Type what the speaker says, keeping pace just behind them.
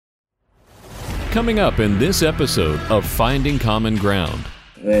Coming up in this episode of Finding Common Ground.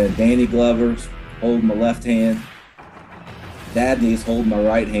 Danny Glover's holding my left hand. Dabney's holding my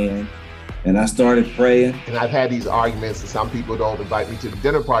right hand. And I started praying. And I've had these arguments, and some people don't invite me to the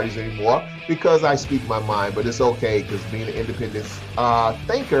dinner parties anymore because I speak my mind, but it's okay because being an independent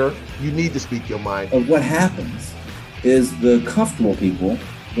thinker, you need to speak your mind. And what happens is the comfortable people,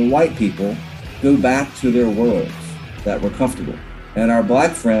 the white people, go back to their worlds that were comfortable. And our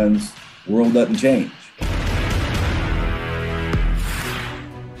black friends' world doesn't change.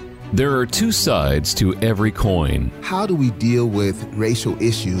 There are two sides to every coin. How do we deal with racial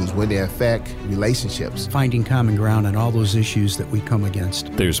issues when they affect relationships? Finding common ground on all those issues that we come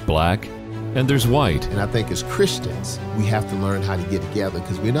against. There's black and there's white. And I think as Christians, we have to learn how to get together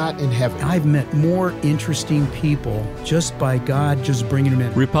because we're not in heaven. I've met more interesting people just by God just bringing them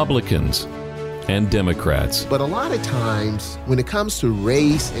in. Republicans and Democrats. But a lot of times, when it comes to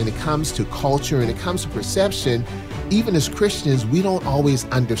race and it comes to culture and it comes to perception, even as Christians, we don't always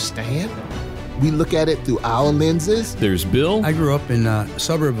understand. We look at it through our lenses. There's Bill. I grew up in a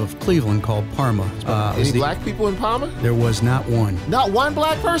suburb of Cleveland called Parma. Any black people in Parma? There was not one. Not one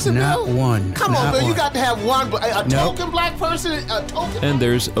black person, Not Bill? one. Come on, Not Bill. one. You got to have one. A Nope. token black person? A token? And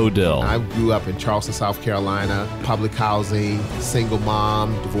there's Odell. I grew up in Charleston, South Carolina, public housing, single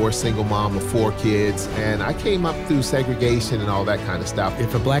mom, divorced single mom of 4 kids. And I came up through segregation and all that kind of stuff.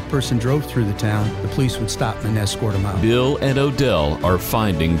 If a black person drove through the town, the police would stop and escort them out. Bill and Odell are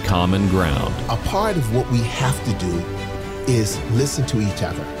finding common ground. A part of what we have to do is listen to each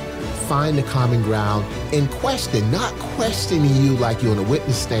other, find the common ground, and question, not questioning you like you're on a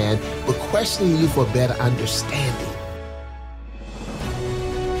witness stand, but questioning you for better understanding.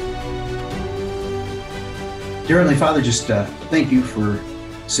 Dear Heavenly Father, just thank you for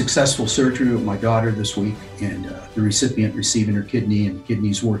successful surgery with my daughter this week and the recipient receiving her kidney and the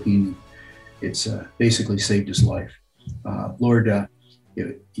kidney's working. It's basically saved his life. Lord,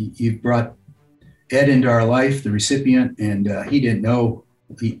 you've brought Ed into our life, the recipient, and he didn't know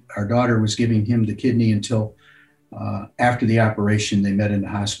our daughter was giving him the kidney until after the operation. They met in the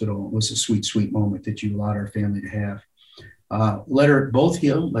hospital. It was a sweet, sweet moment that you allowed our family to have. Let her both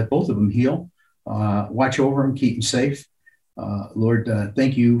heal, let both of them heal. Watch over them, keep them safe. Lord,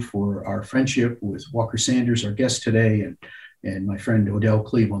 thank you for our friendship with Walker Sanders, our guest today, and my friend Odell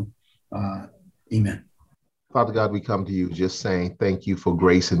Cleveland. Amen. Father God, we come to you just saying thank you for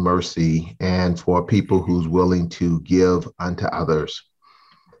grace and mercy and for people who's willing to give unto others.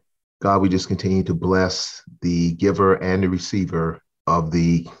 God, we just continue to bless the giver and the receiver of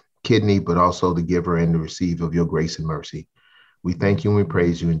the kidney, but also the giver and the receiver of your grace and mercy. We thank you and we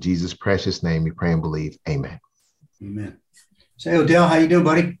praise you. In Jesus' precious name, we pray and believe. Amen. Amen. Say, Odell, how you doing,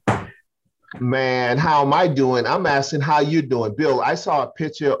 buddy? Man, how am I doing? I'm asking how you doing. Bill, I saw a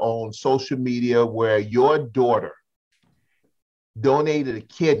picture on social media where your daughter donated a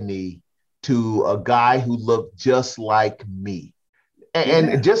kidney to a guy who looked just like me.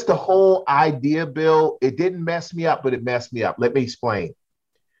 And just the whole idea, Bill, it didn't mess me up, but it messed me up. Let me explain.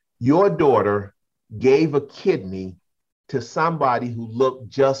 Your daughter gave a kidney to somebody who looked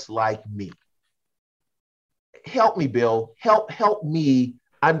just like me. Help me, Bill. Help me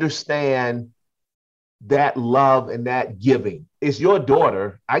understand that love and that giving. It's your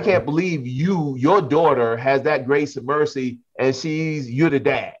daughter. I can't believe your daughter has that grace and mercy and you're the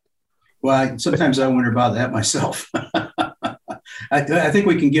dad. Well, sometimes I wonder about that myself. I think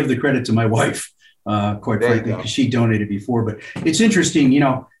we can give the credit to my wife, quite frankly, because she donated before. But it's interesting,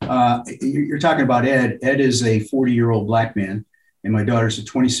 you're talking about Ed. Ed is a 40-year-old black man, and my daughter's a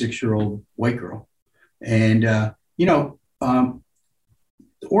 26-year-old white girl. And,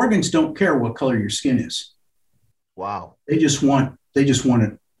 organs don't care what color your skin is. Wow. They just want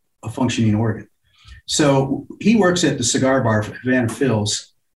a functioning organ. So he works at the cigar bar for Havana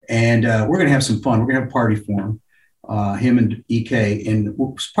Phil's, and we're going to have some fun. We're going to have a party for him and EK. And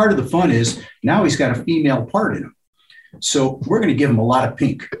part of the fun is now he's got a female part in him. So we're going to give him a lot of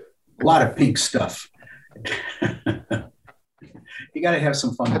pink stuff. You got to have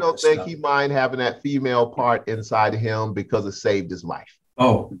some fun. I don't think he mind having that female part inside of him because it saved his life.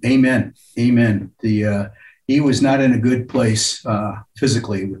 Oh, amen. Amen. He was not in a good place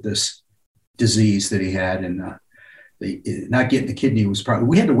physically with this disease that he had. And not getting the kidney was probably,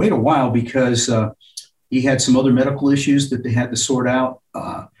 we had to wait a while because he had some other medical issues that they had to sort out.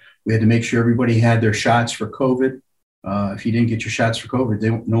 We had to make sure everybody had their shots for COVID. If you didn't get your shots for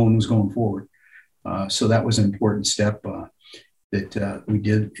COVID, no one was going forward. So that was an important step that we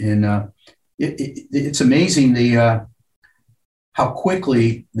did. And it's amazing how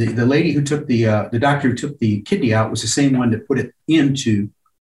quickly the lady who took the doctor who took the kidney out was the same one that put it into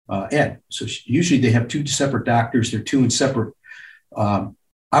Ed. So usually they have two separate doctors. They're two in separate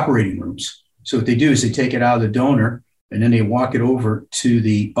operating rooms. So what they do is they take it out of the donor and then they walk it over to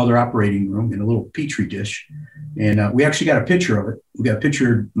the other operating room in a little petri dish. And we actually got a picture of it. We got a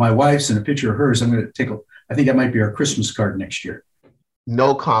picture of my wife's and a picture of hers. I'm going to I think that might be our Christmas card next year.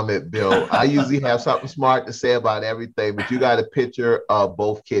 No comment, Bill. I usually have something smart to say about everything, but you got a picture of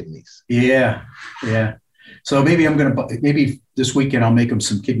both kidneys. Yeah. So maybe this weekend I'll make them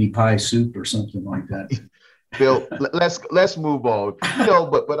some kidney pie soup or something like that. Bill, let's move on.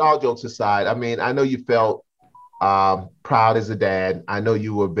 But all jokes aside, I mean, I know you felt proud as a dad. I know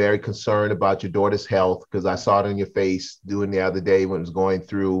you were very concerned about your daughter's health because I saw it in your face the other day when it was going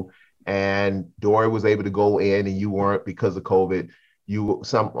through, and Dory was able to go in and you weren't because of COVID. There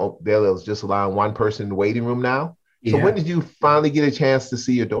was just allowing one person in the waiting room now. So when did you finally get a chance to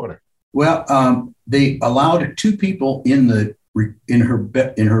see your daughter? Well, they allowed two people in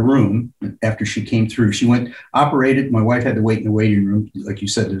her room after she came through. She went operated. My wife had to wait in the waiting room. Like you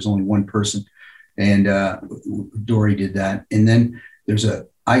said, there's only one person, and Dory did that. And then there's a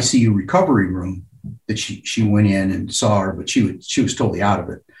ICU recovery room that she went in and saw her, but she was totally out of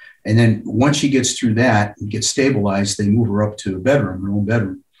it. And then once she gets through that and gets stabilized, they move her up to her own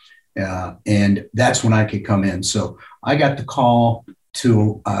bedroom. And that's when I could come in. So I got the call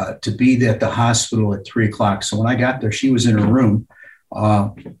to be at the hospital at 3:00. So when I got there, she was in her room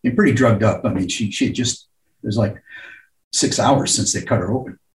and pretty drugged up. I mean, it was like 6 hours since they cut her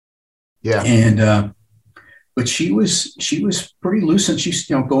open. Yeah. And, but she was pretty lucid. She's,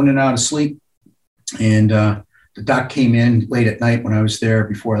 going in and out of sleep. And, the doc came in late at night when I was there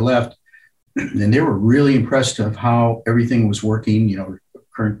before I left, and they were really impressed of how everything was working. Her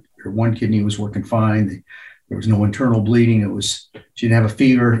one kidney was working fine. There was no internal bleeding. She didn't have a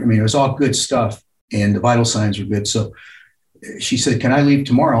fever. I mean, it was all good stuff, and the vital signs were good. So she said, "Can I leave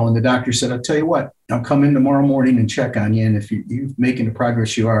tomorrow?" And the doctor said, "I'll tell you what, I'll come in tomorrow morning and check on you. And if you're making the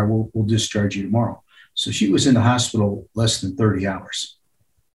progress you are, we'll discharge you tomorrow." So she was in the hospital less than 30 hours.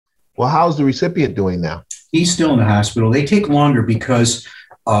 Well, how's the recipient doing now? He's still in the hospital. They take longer because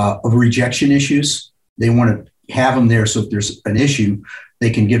of rejection issues. They want to have him there so if there's an issue, they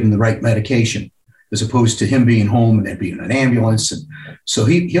can give him the right medication, as opposed to him being home and there being an ambulance. And so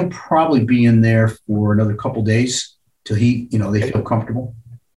he'll probably be in there for another couple of days till they feel comfortable.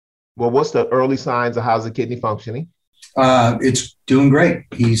 Well, what's the early signs of how's the kidney functioning? It's doing great.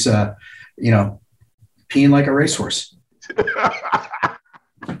 He's, peeing like a racehorse.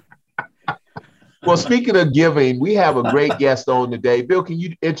 Well, speaking of giving, we have a great guest on today. Bill, can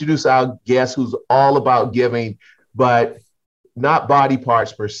you introduce our guest who's all about giving, but not body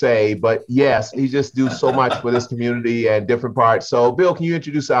parts per se, but yes, he just do so much for this community and different parts. So, Bill, can you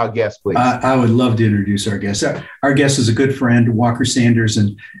introduce our guest, please? I would love to introduce our guest. Our guest is a good friend, Walker Sanders,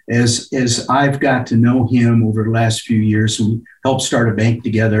 and as I've got to know him over the last few years, we helped start a bank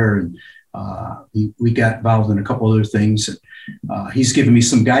together, and we got involved in a couple other things. He's given me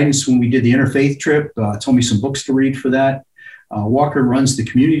some guidance when we did the interfaith trip, told me some books to read for that. Walker runs the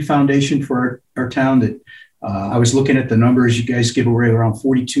community foundation for our town that I was looking at the numbers. You guys give away around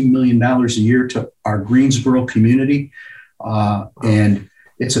 $42 million a year to our Greensboro community. And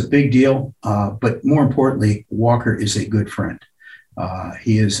it's a big deal. But more importantly, Walker is a good friend.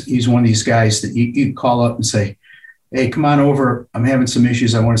 He's one of these guys that you call up and say, "Hey, come on over. I'm having some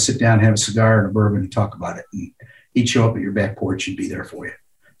issues. I want to sit down, have a cigar and a bourbon and talk about it." And he'd show up at your back porch and be there for you.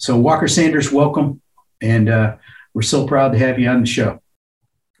 So Walker Sanders, welcome. And we're so proud to have you on the show.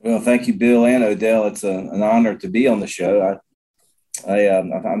 Well, thank you, Bill and Odell. It's an honor to be on the show.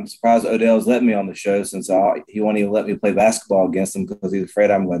 I'm surprised Odell's letting me on the show since he won't even let me play basketball against him because he's afraid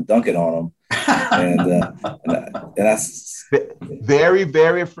I'm going to dunk it on him. and that's very,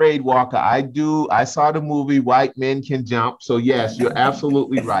 very afraid, Walker. I saw the movie White Men Can Jump. So yes, you're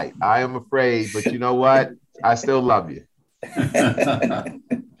absolutely right. I am afraid, but you know what? I still love you.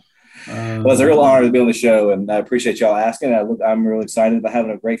 Well, it's a real honor to be on the show, and I appreciate y'all asking. I'm really excited about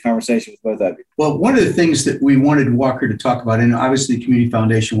having a great conversation with both of you. Well, one of the things that we wanted Walker to talk about, and obviously the Community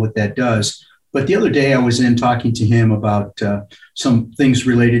Foundation, what that does, but the other day I was in talking to him about some things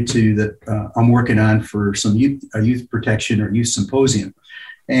related to that I'm working on for some youth protection or youth symposium.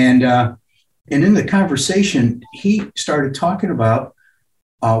 And in the conversation, he started talking about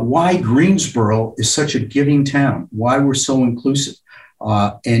why Greensboro is such a giving town, why we're so inclusive.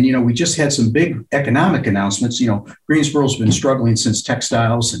 And we just had some big economic announcements. Greensboro's been struggling since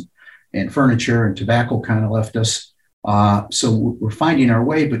textiles and furniture and tobacco kind of left us. So we're finding our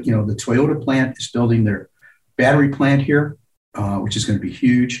way. But, the Toyota plant is building their battery plant here, which is going to be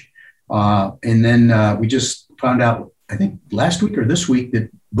huge. And then we just found out, I think last week or this week, that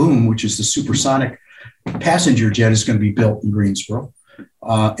boom, which is the supersonic passenger jet, is going to be built in Greensboro.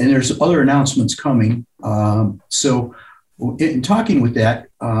 And there's other announcements coming. So in talking with that,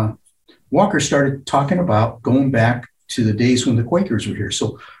 Walker started talking about going back to the days when the Quakers were here.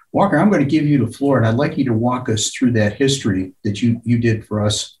 So Walker, I'm going to give you the floor, and I'd like you to walk us through that history that you did for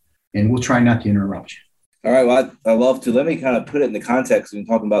us, and we'll try not to interrupt you. All right. Well, I love to. Let me kind of put it in the context. We've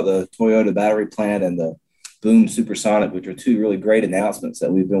been talking about the Toyota battery plant and the Boom Supersonic, which are two really great announcements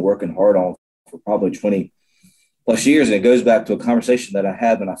that we've been working hard on for probably 20 plus years. And it goes back to a conversation that I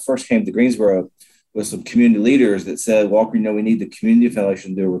had when I first came to Greensboro with some community leaders that said, Walker, we need the community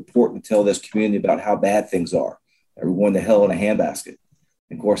foundation to do a report and tell this community about how bad things are. We're going to hell in a handbasket.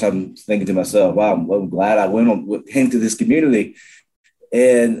 And of course, I'm thinking to myself, wow, I'm glad I came to this community.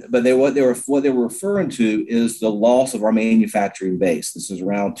 But what they were referring to is the loss of our manufacturing base. This is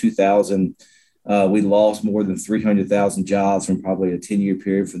around 2000. We lost more than 300,000 jobs from probably a 10-year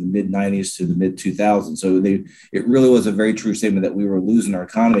period from the mid-90s to the mid-2000s. So it really was a very true statement that we were losing our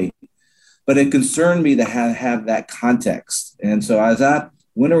economy. But it concerned me to have that context. And so as I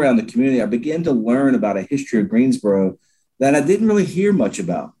went around the community, I began to learn about a history of Greensboro that I didn't really hear much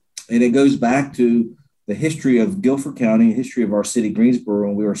about. And it goes back to the history of Guilford County, history of our city, Greensboro,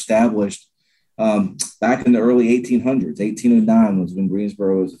 when we were established back in the early 1800s. 1809 was when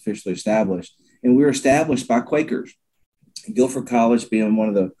Greensboro was officially established. And we were established by Quakers, Guilford College being one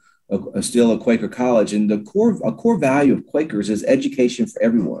of the, still a Quaker college. And a core value of Quakers is education for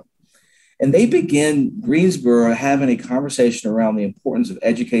everyone. And they began Greensboro having a conversation around the importance of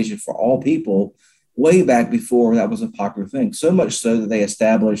education for all people way back before that was a popular thing. So much so that they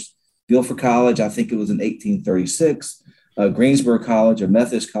established Guilford College. I think it was in 1836. Greensboro College, a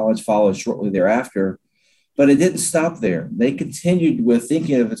Methodist college, followed shortly thereafter. But it didn't stop there. They continued with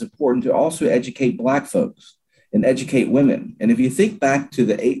thinking of it's important to also educate Black folks and educate women. And if you think back to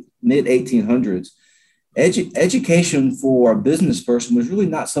the mid-1800s, education for a business person was really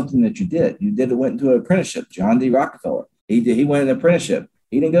not something that you did. Went into an apprenticeship. John D. Rockefeller, he went in an apprenticeship.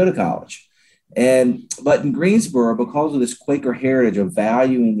 He didn't go to college. But in Greensboro, because of this Quaker heritage of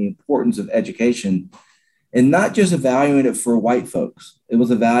valuing the importance of education, and not just valuing it for white folks, it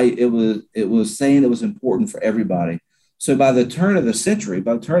was saying it was important for everybody. So by the turn of the century,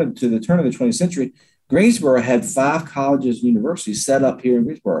 to the turn of the 20th century, Greensboro had 5 colleges and universities set up here in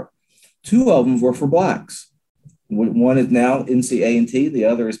Greensboro. 2 of them were for Blacks. One is now NC-A&T, the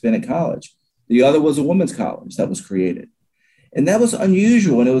other is Bennett College. The other was a women's college that was created. And that was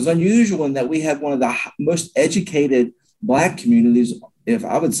unusual. And it was unusual in that we had one of the most educated Black communities, if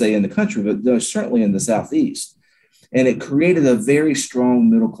I would say in the country, but certainly in the Southeast. And it created a very strong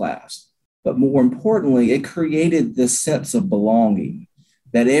middle class. But more importantly, it created this sense of belonging,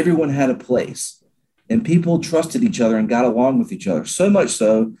 that everyone had a place and people trusted each other and got along with each other. So much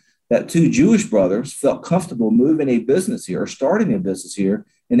so that 2 Jewish brothers felt comfortable moving a business here or starting a business here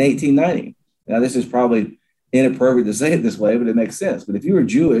in 1890. Now, this is probably inappropriate to say it this way, but it makes sense. But if you were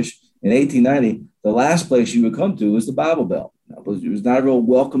Jewish in 1890, the last place you would come to was the Bible Belt. It was not a real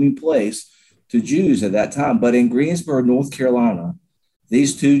welcoming place to Jews at that time. But in Greensboro, North Carolina,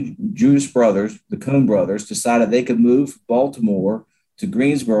 these 2 Jewish brothers, the Cone brothers, decided they could move from Baltimore to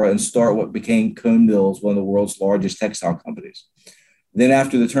Greensboro and start what became Cone Mills, one of the world's largest textile companies. Then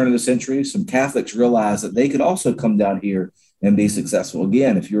after the turn of the century, some Catholics realized that they could also come down here and be successful.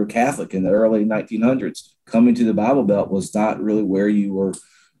 Again, if you were Catholic in the early 1900s, coming to the Bible Belt was not really where you would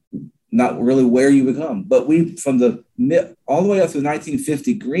come. But from the all the way up to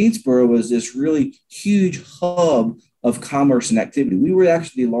 1950, Greensboro was this really huge hub of commerce and activity. We were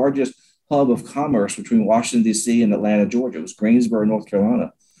actually the largest hub of commerce between Washington, D.C. and Atlanta, Georgia. It was Greensboro, North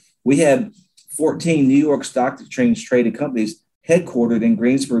Carolina. We had 14 New York Stock Exchange traded companies headquartered in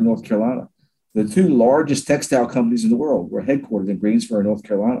Greensboro, North Carolina. The 2 largest textile companies in the world were headquartered in Greensboro, North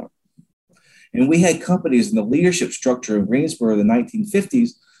Carolina. And we had companies in the leadership structure of Greensboro in the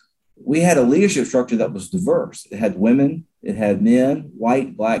 1950s. We had a leadership structure that was diverse. It had women, it had men,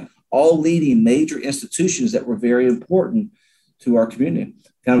 white, Black, all leading major institutions that were very important to our community.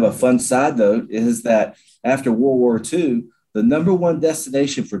 Kind of a fun side note is that after World War II, the number one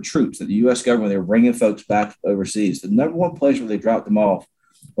destination for troops that the U.S. government, they were bringing folks back overseas, the number one place where they dropped them off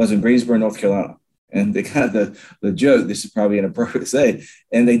was in Greensboro, North Carolina. And they kind of the joke, this is probably inappropriate to say,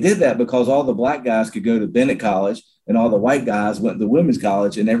 and they did that because all the Black guys could go to Bennett College and all the white guys went to women's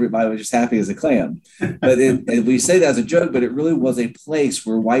college and everybody was just happy as a clam. But we say that as a joke, but it really was a place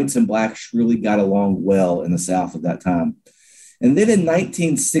where whites and Blacks really got along well in the South at that time. And then in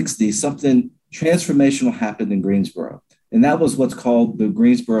 1960, something transformational happened in Greensboro. And that was what's called the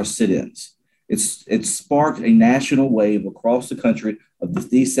Greensboro sit-ins. It sparked a national wave across the country of the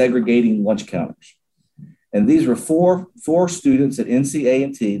desegregating lunch counters. And these were four students at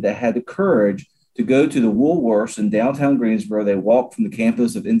NC-A&T that had the courage to go to the Woolworths in downtown Greensboro. They walked from the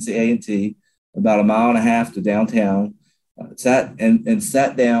campus of NC-A&T about 1.5 miles to downtown, sat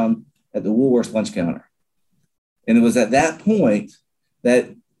down at the Woolworths lunch counter. And it was at that point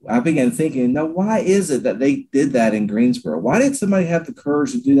that I began thinking, now, why is it that they did that in Greensboro? Why did somebody have the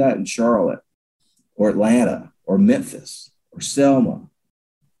courage to do that in Charlotte or Atlanta or Memphis or Selma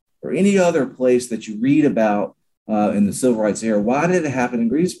or any other place that you read about in the civil rights era? Why did it happen in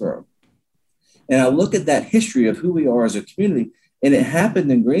Greensboro? And I look at that history of who we are as a community, and it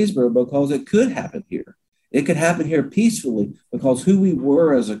happened in Greensboro because it could happen here. It could happen here peacefully because who we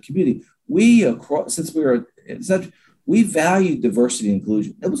were as a community. We valued diversity and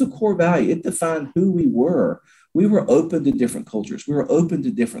inclusion. It was a core value. It defined who we were. We were open to different cultures. We were open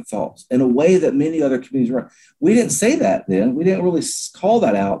to different thoughts in a way that many other communities were. We didn't say that then. We didn't really call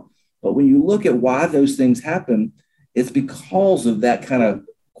that out. But when you look at why those things happen, it's because of that kind of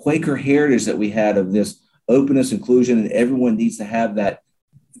Quaker heritage that we had of this openness, inclusion, and everyone needs to have that,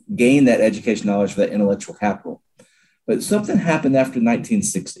 gain that education knowledge for that intellectual capital. But something happened after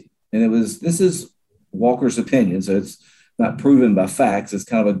 1960. And this is Walker's opinion, so it's not proven by facts. It's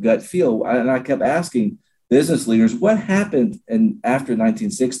kind of a gut feel. And I kept asking business leaders, what happened after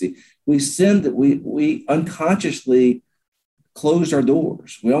 1960? We unconsciously closed our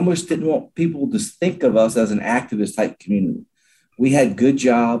doors. We almost didn't want people to think of us as an activist type community. We had good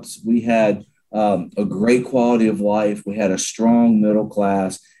jobs. We had a great quality of life. We had a strong middle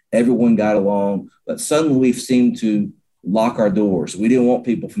class. Everyone got along, but suddenly we seemed to lock our doors. We didn't want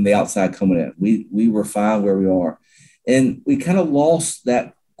people from the outside coming in. We were fine where we are. And we kind of lost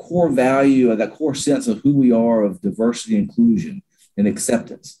that core value or that core sense of who we are, of diversity, inclusion, and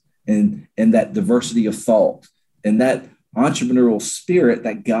acceptance, and that diversity of thought, and that entrepreneurial spirit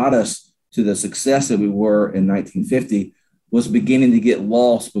that got us to the success that we were in 1950 was beginning to get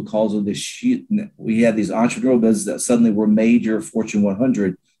lost because of this. We had these entrepreneurial businesses that suddenly were major Fortune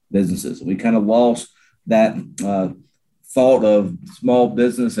 100 businesses. We kind of lost that thought of small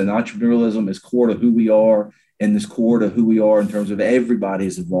business and entrepreneurialism as core to who we are, and this core to who we are in terms of everybody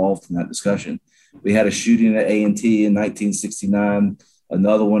is involved in that discussion. We had a shooting at A&T in 1969,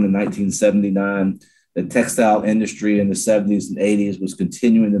 another one in 1979. The textile industry in the 70s and 80s was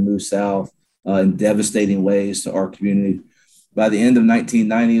continuing to move south in devastating ways to our community. By the end of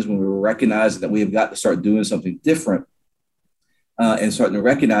 1990s, when we were recognizing that we have got to start doing something different and starting to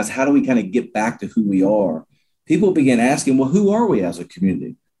recognize how do we kind of get back to who we are, people began asking, well, who are we as a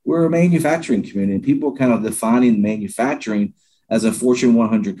community? We're a manufacturing community, and people are kind of defining manufacturing as a Fortune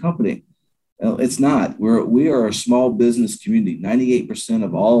 100 company. Well, it's not. We are a small business community. 98%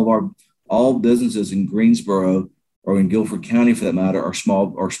 of all businesses in Greensboro or in Guilford County, for that matter, are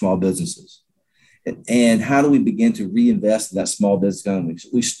small businesses. And how do we begin to reinvest in that small business economy?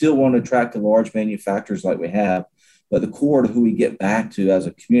 We still want to attract the large manufacturers like we have, but the core to who we get back to as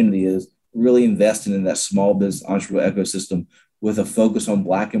a community is really investing in that small business entrepreneurial ecosystem with a focus on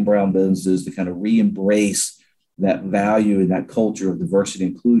Black and brown businesses to kind of re-embrace that value and that culture of diversity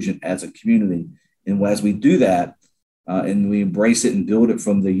and inclusion as a community. And as we do that, and we embrace it and build it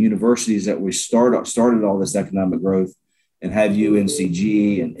from the universities that we started all this economic growth, and have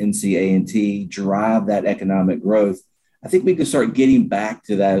UNCG and NC-A&T drive that economic growth, I think we can start getting back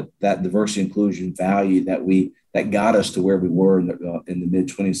to that diversity inclusion value that got us to where we were in the mid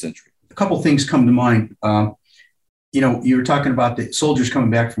 20th century. A couple of things come to mind. You were talking about the soldiers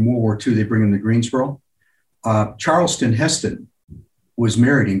coming back from World War II. They bring them to Greensboro. Charleston Heston was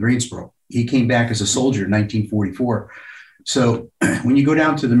married in Greensboro. He came back as a soldier in 1944. So when you go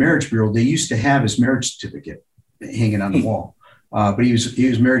down to the marriage bureau, they used to have his marriage certificate hanging on the wall. But he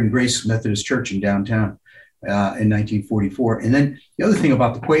was married in Grace Methodist Church in downtown in 1944. And then the other thing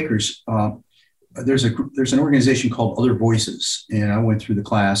about the Quakers, there's an organization called Other Voices, and I went through the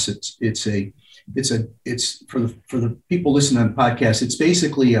class. It's for the people listening on the podcast. It's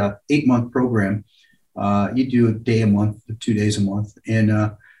basically a 8-month program. You do a day a month, 2 days a month,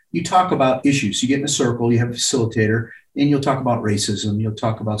 and you talk about issues. You get in a circle, you have a facilitator, and you'll talk about racism. You'll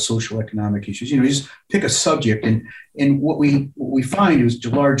talk about social economic issues. You just pick a subject, and what we find is a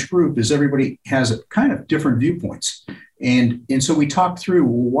large group is everybody has a kind of different viewpoints. And so we talk through,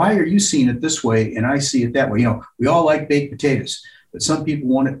 well, why are you seeing it this way and I see it that way? We all like baked potatoes, but some people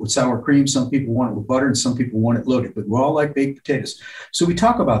want it with sour cream, some people want it with butter, and some people want it loaded, but we all like baked potatoes. So we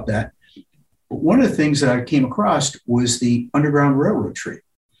talk about that. But one of the things that I came across was the Underground Railroad tree.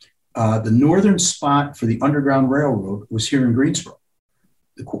 The northern spot for the Underground Railroad was here in Greensboro,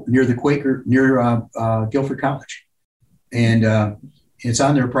 near Guilford College. And It's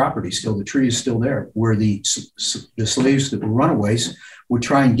on their property still. The tree is still there, where the slaves that were runaways would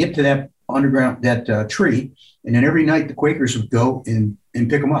try and get to that underground, that tree. And then every night the Quakers would go and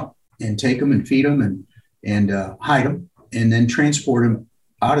pick them up and take them and feed them and hide them, and then transport them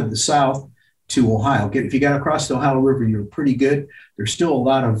out of the South to Ohio. If you got across the Ohio River, you're pretty good. There's still a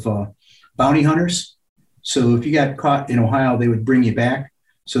lot of bounty hunters. So if you got caught in Ohio, they would bring you back.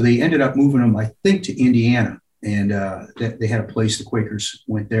 So they ended up moving them, I think, to Indiana. And they had a place, the Quakers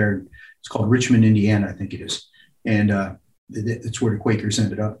went there. It's called Richmond, Indiana, I think it is. And that's where the Quakers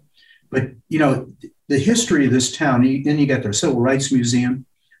ended up. But, you know, the history of this town, then you got the Civil Rights Museum,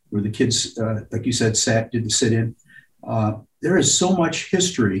 where the kids, like you said, did the sit-in. There is so much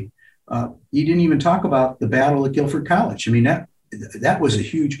history. You didn't even talk about the battle at Guilford College. I mean, that was a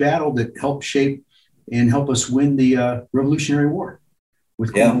huge battle that helped shape and help us win the Revolutionary War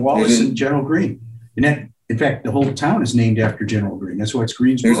with Cornwallis and General Greene. And that, in fact, the whole town is named after General Greene. That's why it's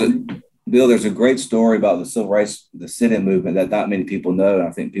Greensboro. Bill, there's a great story about the civil rights, the sit-in movement that not many people know. And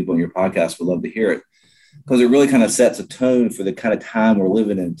I think people in your podcast would love to hear it, because it really kind of sets a tone for the kind of time we're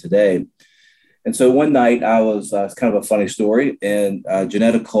living in today. And so one night it's kind of a funny story. And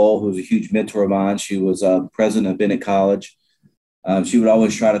Janetta Cole, who was a huge mentor of mine, she was president of Bennett College. She would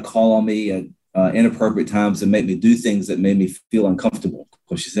always try to call on me at inappropriate times and make me do things that made me feel uncomfortable,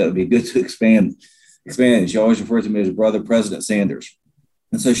 because she said it'd be good to expand. She always referred to me as Brother President Sanders.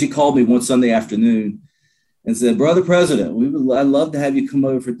 And so she called me one Sunday afternoon and said, "Brother President, I'd love to have you come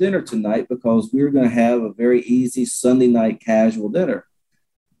over for dinner tonight, because we're going to have a very easy Sunday night casual dinner."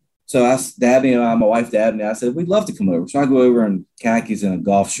 So my wife Dabney, I said, "We'd love to come over." So I go over in khakis and a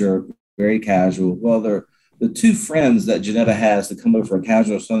golf shirt, very casual. Well, the two friends that Janetta has to come over for a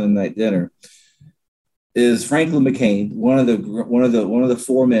casual Sunday night dinner is Franklin McCain, one of the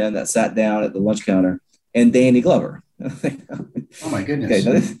four men that sat down at the lunch counter, and Danny Glover. Oh my goodness!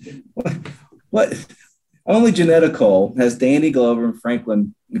 Okay, what? Only Janetta Cole has Danny Glover and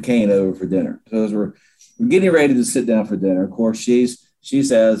Franklin McCain over for dinner. So as we're getting ready to sit down for dinner, of course, she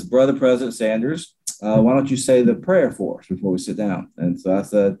says, "Brother President Sanders, why don't you say the prayer for us before we sit down?" And so I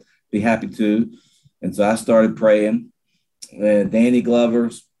said, "Be happy to." And so I started praying. And Danny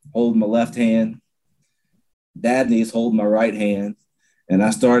Glover's holding my left hand, Dabney's holding my right hand, and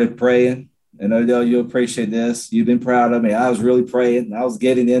I started praying. And Odell, you'll appreciate this. You've been proud of me. I was really praying. I was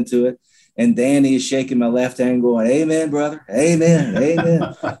getting into it. And Danny is shaking my left hand going, "Amen, brother. Amen.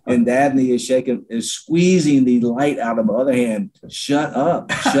 Amen." And Dabney is squeezing the light out of my other hand. "Shut up.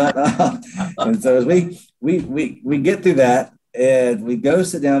 Shut up." And so as we get through that, and we go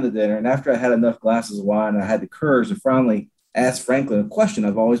sit down to dinner. And after I had enough glasses of wine, I had the courage to finally ask Franklin a question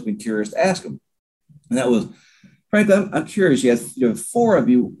I've always been curious to ask him. And that was, "Franklin, I'm curious. You have four of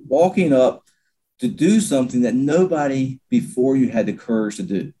you walking up to do something that nobody before you had the courage to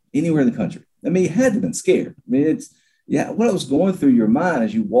do anywhere in the country. I mean, you had to have been scared. I mean, what was going through your mind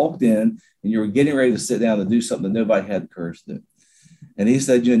as you walked in and you were getting ready to sit down to do something that nobody had the courage to do?" And he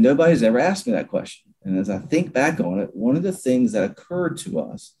said, "Nobody's ever asked me that question." And as I think back on it, one of the things that occurred to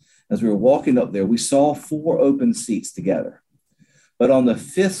us as we were walking up there, we saw four open seats together. But on the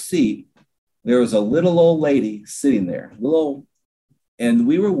fifth seat, there was a little old lady sitting there, and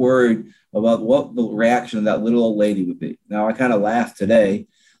we were worried about what the reaction of that little old lady would be. Now, I kind of laugh today.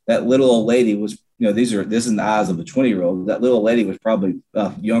 That little old lady was, this is in the eyes of a 20-year-old. That little lady was probably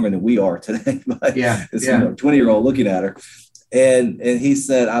younger than we are today. But it's a 20-year-old looking at her. And he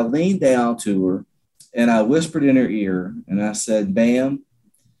said, I leaned down to her and I whispered in her ear and I said, "Ma'am."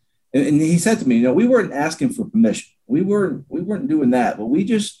 And he said to me, we weren't asking for permission. We weren't doing that, but we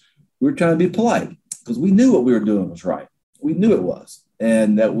were trying to be polite because we knew what we were doing was right. We knew it was,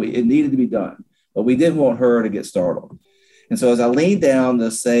 and that it needed to be done, but we didn't want her to get startled. And so as I leaned down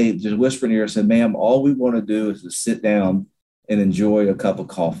to say, just whispering in her, I said, "Ma'am, all we want to do is to sit down and enjoy a cup of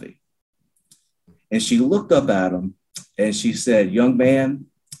coffee." And she looked up at him and she said, "Young man,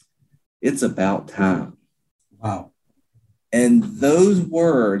 it's about time." Wow. And those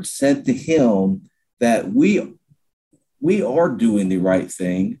words said to him that we are doing the right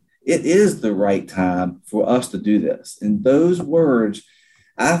thing. It is the right time for us to do this. And those words,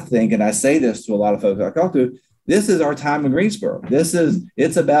 I think, and I say this to a lot of folks I talk to, this is our time in Greensboro.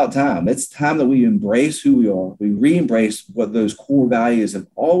 It's about time. It's time that we embrace who we are. We re-embrace what those core values have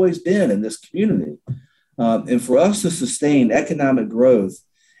always been in this community. And for us to sustain economic growth,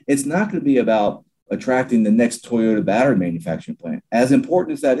 it's not going to be about attracting the next Toyota battery manufacturing plant, as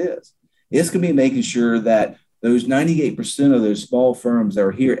important as that is. It's going to be making sure that those 98% of those small firms that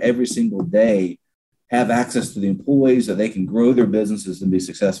are here every single day have access to the employees that they can grow their businesses and be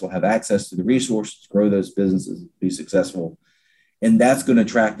successful, have access to the resources to grow those businesses and be successful. And that's going to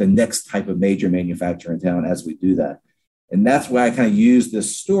attract the next type of major manufacturer in town as we do that. And that's why I kind of use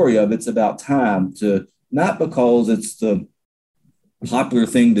this story of it's about time to, not because it's the popular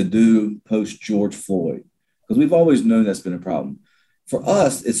thing to do post George Floyd, because we've always known that's been a problem. For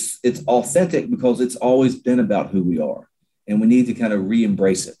us, it's authentic because it's always been about who we are, and we need to kind of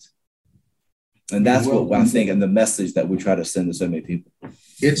re-embrace it. And that's what I think, and the message that we try to send to so many people.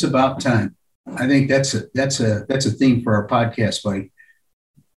 It's about time. I think that's a theme for our podcast, buddy.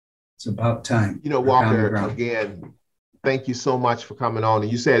 It's about time. You know, Walker, again, thank you so much for coming on.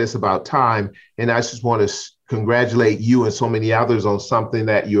 And you said it's about time, and I just want to congratulate you and so many others on something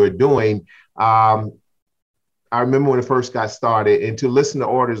that you're doing. I remember when it first got started, and to listen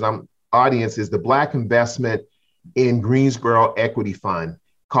to audience is the Black Investment in Greensboro Equity Fund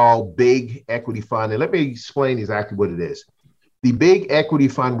called Big Equity Fund. And let me explain exactly what it is. The Big Equity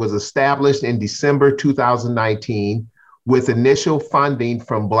Fund was established in December 2019 with initial funding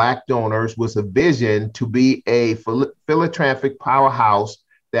from Black donors with a vision to be a philanthropic powerhouse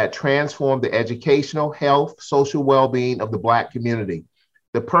that transformed the educational, health, social well-being of the Black community.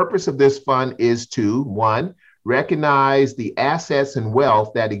 The purpose of this fund is to, one, recognize the assets and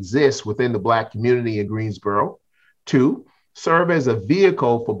wealth that exists within the Black community in Greensboro. Two, serve as a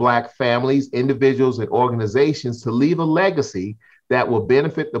vehicle for Black families, individuals, and organizations to leave a legacy that will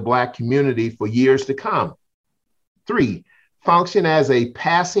benefit the Black community for years to come. Three, function as a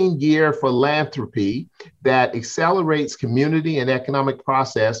passing gear philanthropy that accelerates community and economic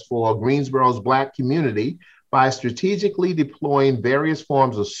process for Greensboro's Black community by strategically deploying various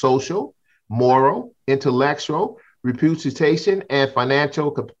forms of social, moral, intellectual, reputation, and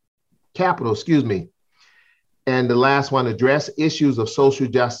financial capital, And the last one, address issues of social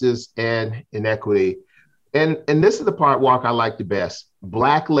justice and inequity. And this is the part, Walker, I like the best.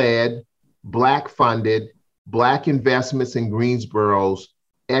 Black-led, Black-funded, Black investments in Greensboro's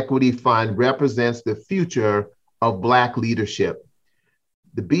Equity Fund represents the future of Black leadership.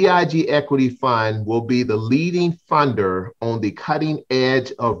 The BIG Equity Fund will be the leading funder on the cutting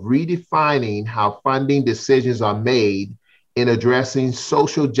edge of redefining how funding decisions are made in addressing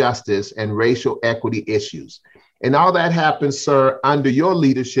social justice and racial equity issues. And all that happens, sir, under your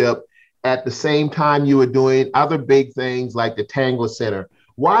leadership at the same time you were doing other big things like the Tangler Center.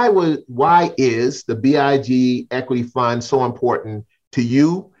 Why is the BIG Equity Fund so important to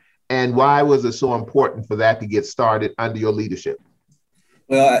you? And why was it so important for that to get started under your leadership?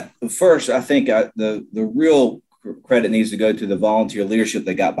 Well, first, I think the real credit needs to go to the volunteer leadership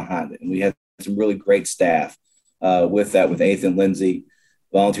that got behind it. And we had some really great staff with Ethan Lindsay,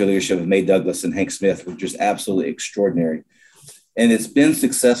 volunteer leadership of May Douglas and Hank Smith were just absolutely extraordinary. And it's been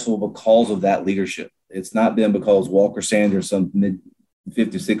successful because of that leadership. It's not been because Walker Sanders, some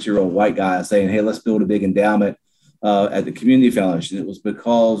mid-56-year-old white guy saying, hey, let's build a big endowment at the Community Foundation. It was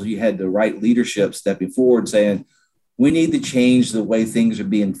because you had the right leadership stepping forward saying, we need to change the way things are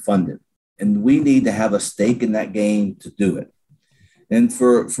being funded, and we need to have a stake in that game to do it. And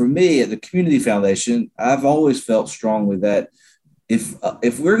for me at the Community Foundation, I've always felt strongly that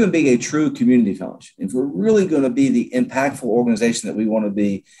if we're going to be a true community foundation, if we're really going to be the impactful organization that we want to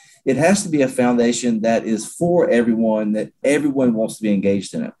be, it has to be a foundation that is for everyone, that everyone wants to be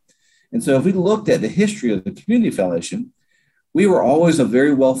engaged in it. And so if we looked at the history of the Community Foundation, we were always a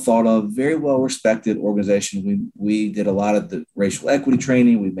very well thought of, very well respected organization. We did a lot of the racial equity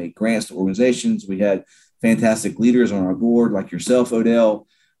training. We made grants to organizations. We had fantastic leaders on our board like yourself, Odell.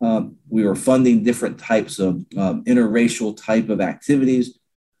 We were funding different types of interracial type of activities.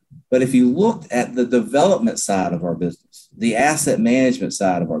 But if you looked at the development side of our business, the asset management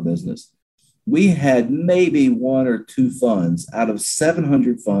side of our business, we had maybe one or two funds out of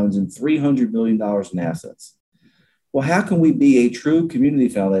 700 funds and $300 million in assets. Well, how can we be a true community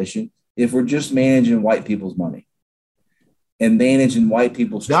foundation if we're just managing white people's money and managing white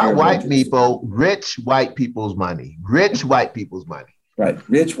people's not white people, rich white people's money, rich white people's money. Right.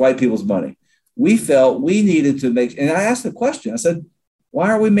 Rich white people's money. We felt we needed to make, and I asked the question, I said, why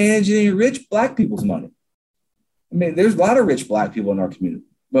are we managing any rich Black people's money? I mean, there's a lot of rich Black people in our community,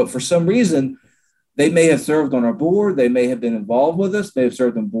 but for some reason, they may have served on our board. They may have been involved with us. They have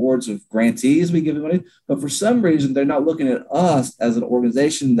served on boards of grantees. We give them money, but for some reason, they're not looking at us as an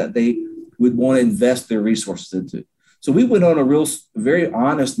organization that they would want to invest their resources into. So we went on a very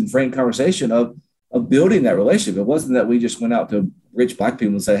honest and frank conversation of building that relationship. It wasn't that we just went out to rich Black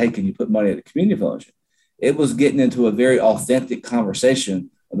people and said, hey, can you put money at the Community Foundation? It was getting into a very authentic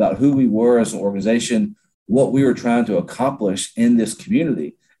conversation about who we were as an organization, what we were trying to accomplish in this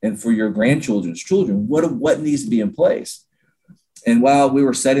community. And for your grandchildren's children, what needs to be in place? And while we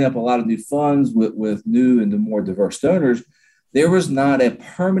were setting up a lot of new funds with new and the more diverse donors, there was not a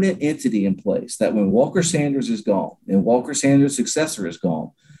permanent entity in place that when Walker Sanders is gone and Walker Sanders' successor is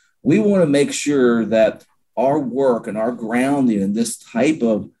gone, we want to make sure that our work and our grounding in this type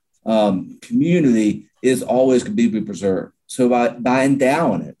of community is always going to be preserved. So by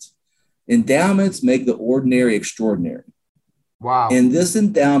endowing it, endowments make the ordinary extraordinary. Wow. And this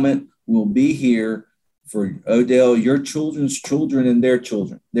endowment will be here for Odell, your children's children and their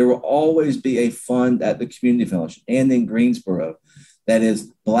children. There will always be a fund at the Community Foundation and in Greensboro that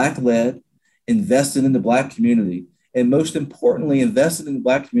is Black-led, invested in the Black community, and most importantly, invested in the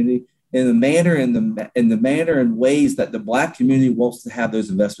Black community in the manner and ways that the Black community wants to have those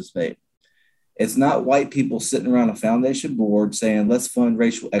investments made. It's not white people sitting around a foundation board saying, let's fund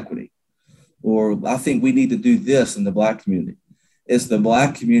racial equity, or I think we need to do this in the Black community. It's the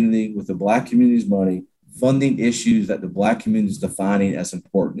Black community with the Black community's money funding issues that the Black community is defining as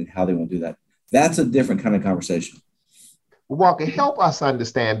important and how they want to do that. That's a different kind of conversation. Walker, help us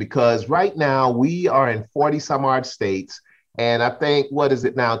understand, because right now we are in 40 some odd states. And I think, what is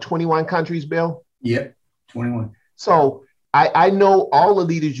it now, 21 countries, Bill? Yep, 21. So I know all the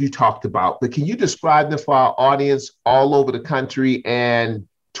leaders you talked about, but can you describe them for our audience all over the country and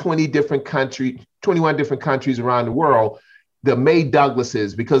 21 different countries around the world, the May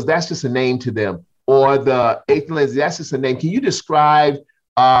Douglases, because that's just a name to them, or the Athan Lindsay, that's just a name. Can you describe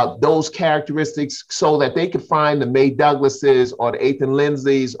those characteristics so that they could find the May Douglases or the Athan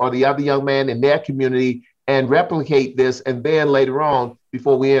Lindsays or the other young man in their community and replicate this? And then later on,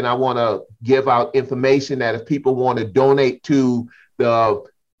 before we end, I want to give out information that if people want to donate to the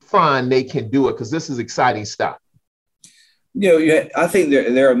fund, they can do it, because this is exciting stuff. I think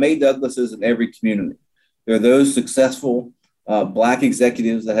there are May Douglases in every community. There are those successful Black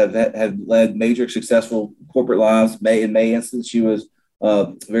executives that have led major successful corporate lives. In May instance, she was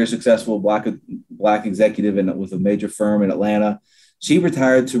a very successful Black executive with a major firm in Atlanta.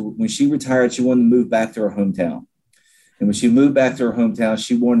 When she retired, she wanted to move back to her hometown. And when she moved back to her hometown,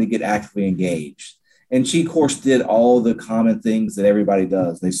 she wanted to get actively engaged. And she, of course, did all the common things that everybody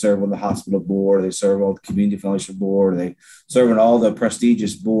does. They serve on the hospital board, they serve on the community foundation board, they serve on all the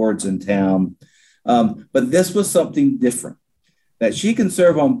prestigious boards in town. But this was something different, that she can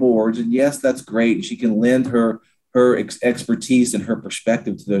serve on boards. And yes, that's great. She can lend her expertise and her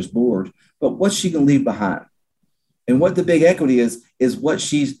perspective to those boards. But what she can leave behind, and what the big equity is what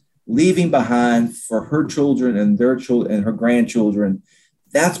she's leaving behind for her children and their children and her grandchildren.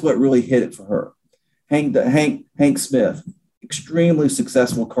 That's what really hit it for her. Hank Smith, extremely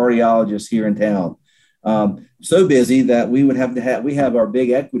successful cardiologist here in town. So busy that we have our big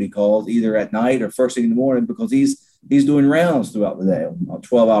equity calls either at night or first thing in the morning, because he's doing rounds throughout the day,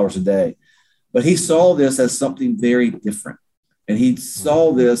 12 hours a day. But he saw this as something very different. And he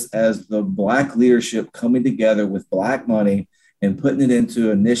saw this as the Black leadership coming together with Black money and putting it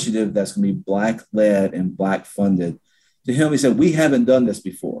into an initiative that's going to be Black-led and Black-funded. To him, he said, we haven't done this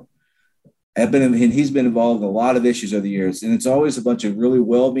before. And he's been involved in a lot of issues over the years. And it's always a bunch of really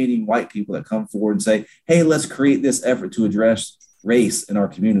well-meaning white people that come forward and say, hey, let's create this effort to address race in our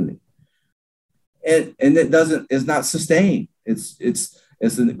community. And it's not sustained. It's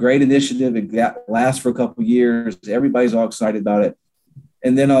a great initiative. It lasts for a couple of years. Everybody's all excited about it.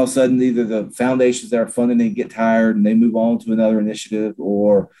 And then all of a sudden, either the foundations that are funding it get tired and they move on to another initiative,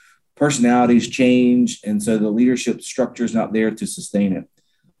 or personalities change. And so the leadership structure is not there to sustain it.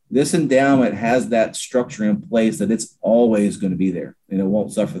 This endowment has that structure in place that it's always going to be there, and it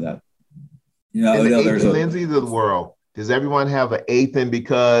won't suffer that. There's Athan Lindsays of the world. Does everyone have an Athan?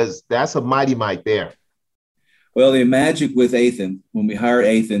 Because that's a mighty might there. Well, the magic with Athan, when we hired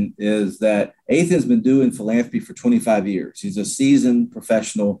Athan, is that Athan's been doing philanthropy for 25 years. He's a seasoned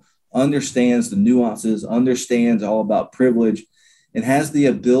professional, understands the nuances, understands all about privilege, and has the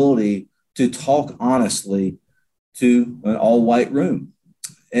ability to talk honestly to an all-white room.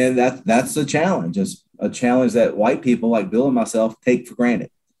 And that's a challenge. It's a challenge that white people like Bill and myself take for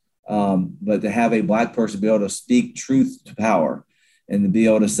granted. But to have a Black person be able to speak truth to power and to be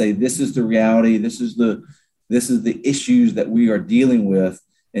able to say, this is the reality, this is the issues that we are dealing with.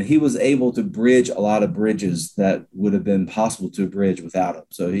 And he was able to bridge a lot of bridges that would have been possible to bridge without him.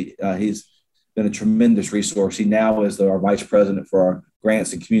 So he's been a tremendous resource. He now is our vice president for our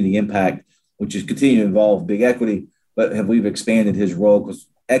grants and community impact, which is continuing to involve big equity, but we've expanded his role because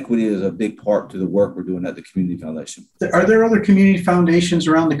equity is a big part to the work we're doing at the Community Foundation. Are there other community foundations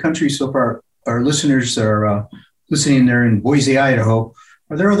around the country? So if our listeners are listening there in Boise, Idaho,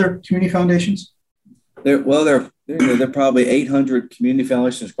 are there other community foundations? There are probably 800 community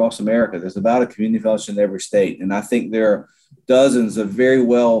foundations across America. There's about a community foundation in every state. And I think there are dozens of very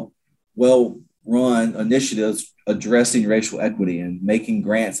well run initiatives addressing racial equity and making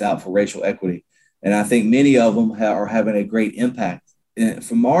grants out for racial equity. And I think many of them are having a great impact. And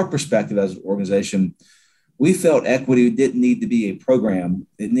from our perspective as an organization, we felt equity didn't need to be a program.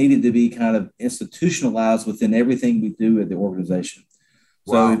 It needed to be kind of institutionalized within everything we do at the organization.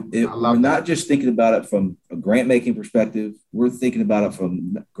 Wow, So we're not just thinking about it from a grant making perspective. We're thinking about it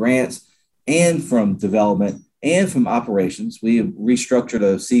from grants and from development and from operations. We have restructured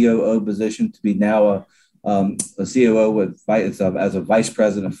a COO position to be now a COO as a vice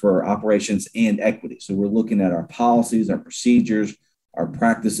president for operations and equity. So we're looking at our policies, our procedures, our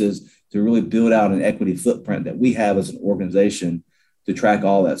practices to really build out an equity footprint that we have as an organization to track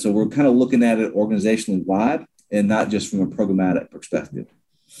all that. So we're kind of looking at it organizationally wide and not just from a programmatic perspective.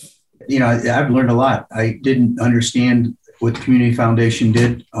 You know, I've learned a lot. I didn't understand what the Community Foundation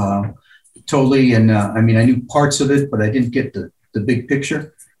did totally. And I mean, I knew parts of it, but I didn't get the big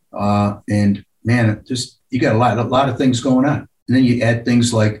picture. And man, you got a lot of things going on. And then you add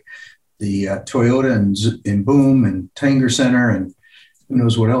things like the Toyota and Boom and Tanger Center and who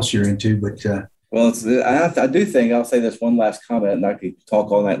knows what else you're into. But well, I do think I'll say this one last comment, and I could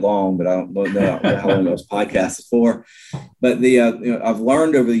talk all night long, but I don't know how long those podcasts is for. But I've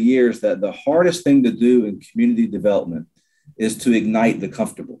learned over the years that the hardest thing to do in community development is to ignite the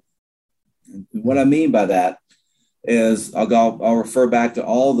comfortable. And what I mean by that is I'll refer back to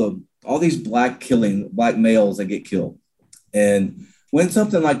all these black males that get killed, and when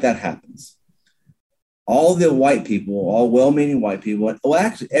something like that happens, all the white people, all well-meaning white people, well,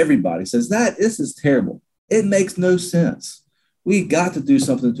 actually everybody says that this is terrible. It makes no sense. We got to do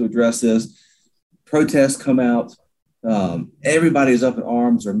something to address this. Protests come out. Everybody's up in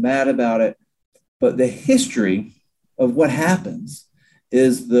arms or mad about it. But the history of what happens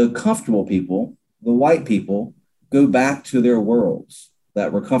is the comfortable people, the white people, go back to their worlds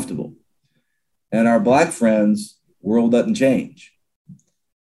that were comfortable. And our black friends' world doesn't change.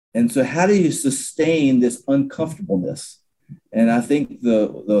 And so how do you sustain this uncomfortableness? And I think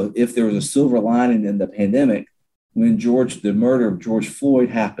if there was a silver lining in the pandemic, when the murder of George Floyd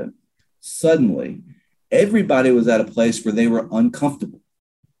happened, suddenly everybody was at a place where they were uncomfortable.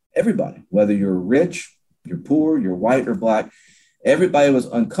 Everybody, whether you're rich, you're poor, you're white or black, everybody was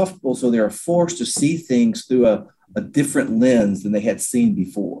uncomfortable. So they were forced to see things through a different lens than they had seen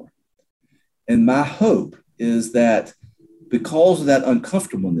before. And my hope is that because of that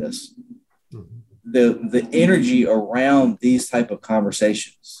uncomfortableness, the energy around these type of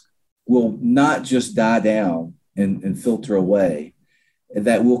conversations will not just die down and filter away,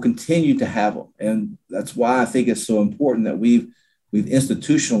 that we'll continue to have them. And that's why I think it's so important that we've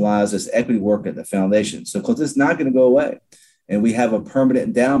institutionalized this equity work at the foundation. So, because it's not going to go away. And we have a permanent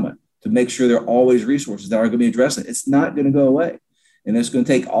endowment to make sure there are always resources that are going to be addressing it. It's not going to go away. And it's going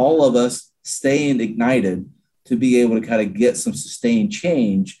to take all of us staying ignited to be able to kind of get some sustained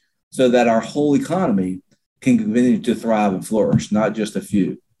change so that our whole economy can continue to thrive and flourish, not just a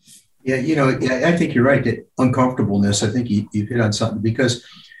few. Yeah, I think you're right. That uncomfortableness, I think you hit on something, because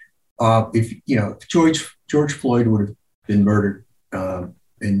if George Floyd would have been murdered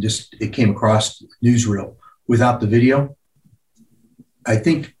and just it came across newsreel without the video, I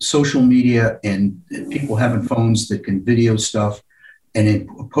think social media and people having phones that can video stuff and then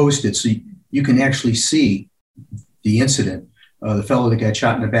post it so you can actually see the incident, the fellow that got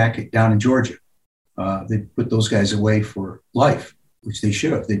shot in the back down in Georgia. They put those guys away for life, which they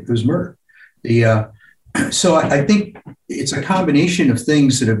should have. It was murder. So I think it's a combination of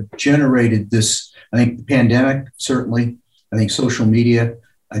things that have generated this. I think the pandemic, certainly. I think social media.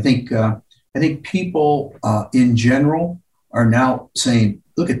 I think people in general are now saying,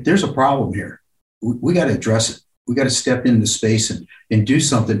 look, there's a problem here. We got to address it. We got to step into space and do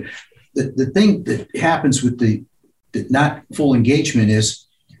something. The thing that happens with the not full engagement is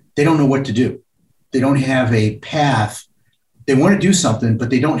they don't know what to do. They don't have a path. They want to do something, but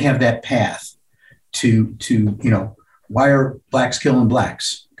they don't have that path to why are blacks killing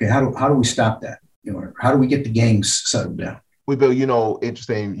blacks? Okay, how do we stop that? How do we get the gangs settled down? Well, Bill,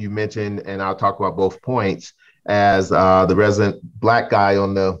 interesting you mentioned, and I'll talk about both points, as the resident black guy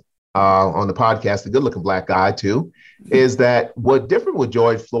on the podcast, the good looking black guy too, is that what different with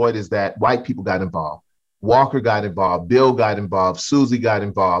George Floyd is that white people got involved. Walker got involved, Bill got involved, Susie got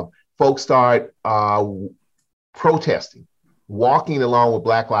involved. Folks start protesting, walking along with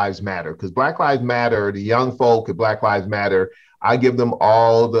Black Lives Matter, because Black Lives Matter, the young folk at Black Lives Matter, I give them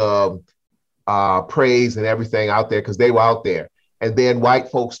all the praise and everything out there because they were out there. And then white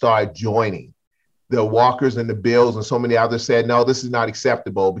folks started joining. the Walkers and the Bills and so many others said, no, this is not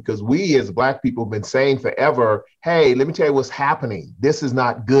acceptable, because we as Black people have been saying forever, hey, let me tell you what's happening. This is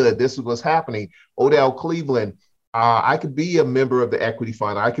not good. This is what's happening. Odell Cleveland, I could be a member of the Equity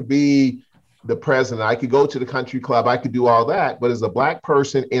Fund. I could be the president. I could go to the country club. I could do all that. But as a Black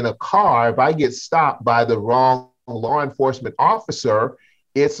person in a car, if I get stopped by the wrong law enforcement officer,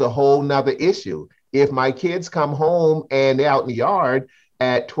 it's a whole nother issue. If my kids come home and they're out in the yard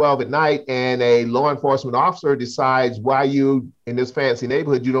at 12 at night and a law enforcement officer decides why you in this fancy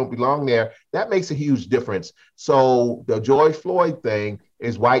neighborhood, you don't belong there, that makes a huge difference. So the George Floyd thing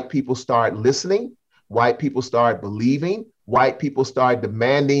is white people start listening, white people start believing, white people start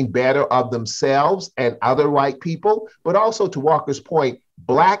demanding better of themselves and other white people, but also, to Walker's point,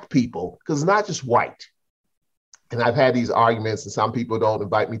 Black people, because it's not just white. And I've had these arguments, and some people don't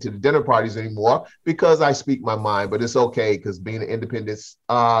invite me to the dinner parties anymore because I speak my mind, but it's okay, because being an independent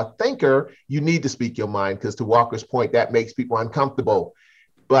thinker, you need to speak your mind, because to Walker's point, that makes people uncomfortable.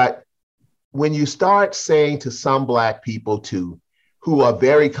 But when you start saying to some Black people too, who are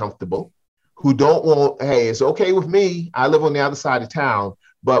very comfortable, who don't want, hey, it's okay with me, I live on the other side of town,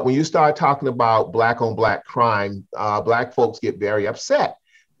 but when you start talking about Black on Black crime, Black folks get very upset.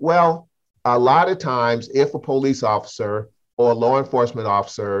 Well, a lot of times, if a police officer or a law enforcement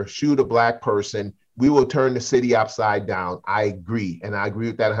officer shoot a Black person, we will turn the city upside down. I agree, and I agree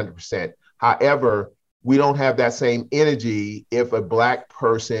with that 100%. However, we don't have that same energy if a Black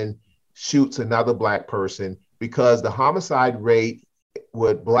person shoots another Black person, because the homicide rate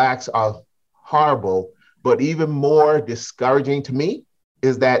with Blacks are horrible. But even more discouraging to me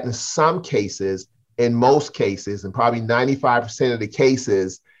is that in some cases, in most cases, and probably 95% of the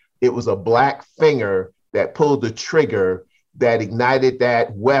cases, it was a Black finger that pulled the trigger that ignited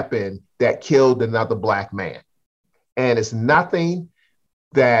that weapon that killed another Black man. And it's nothing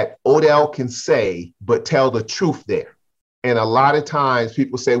that Odell can say but tell the truth there. And a lot of times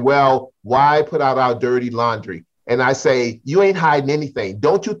people say, well, why put out our dirty laundry? And I say, you ain't hiding anything.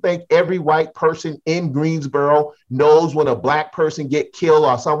 Don't you think every white person in Greensboro knows when a Black person get killed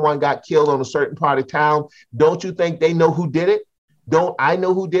or someone got killed on a certain part of town? Don't you think they know who did it? Don't I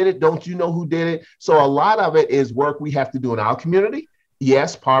know who did it? Don't you know who did it? So a lot of it is work we have to do in our community.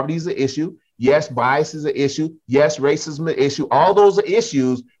 Yes, poverty is an issue. Yes, bias is an issue. Yes, racism is an issue. All those are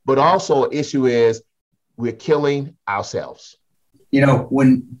issues, but also an issue is we're killing ourselves. You know,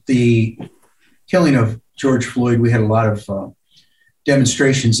 when the killing of George Floyd, we had a lot of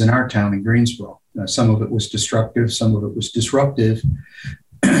demonstrations in our town in Greensboro. Some of it was destructive, some of it was disruptive,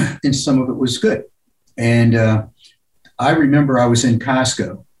 and some of it was good. And I remember I was in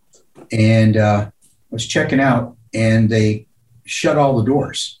Costco and I was checking out, and they shut all the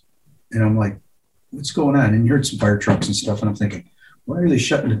doors. And I'm like, what's going on? And you heard some fire trucks and stuff. And I'm thinking, why are they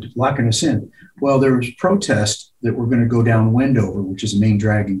locking us in? Well, there was protests that were going to go down Wendover, which is a main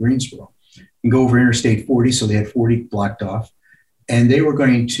drag in Greensboro, and go over Interstate 40. So they had 40 blocked off. And they were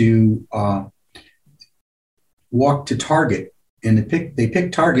going to walk to Target. And they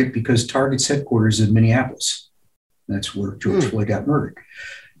picked Target because Target's headquarters is in Minneapolis. That's where George Floyd got murdered.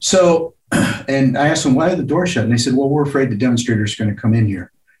 So, and I asked them, why are the doors shut? And they said, well, we're afraid the demonstrators are going to come in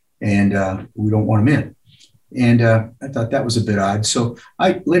here, and we don't want them in. And I thought that was a bit odd. So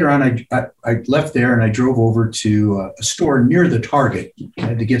later on, I left there and I drove over to a store near the Target. I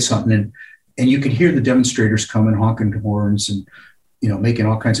had to get something, and you could hear the demonstrators coming, honking horns and, you know, making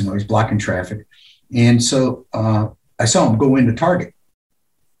all kinds of noise, blocking traffic. And so I saw them go into Target,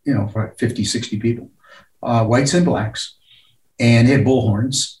 you know, 50, 60 people. Whites and Blacks, and they had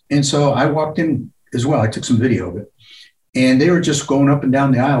bullhorns. And so I walked in as well. I took some video of it. And they were just going up and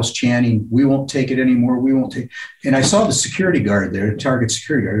down the aisles chanting, we won't take it anymore, we won't take. And I saw the security guard there, Target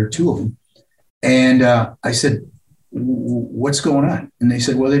security guard, there were two of them. And I said, what's going on? And they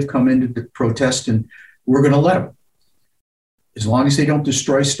said, well, they've come in to protest and we're going to let them. As long as they don't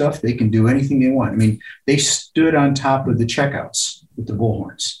destroy stuff, they can do anything they want. I mean, they stood on top of the checkouts with the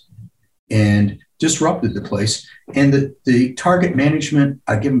bullhorns and disrupted the place. And the Target management,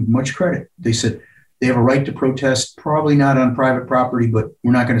 I give them much credit. They said they have a right to protest, probably not on private property, but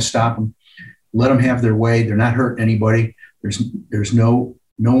we're not going to stop them. Let them have their way. They're not hurting anybody. There's no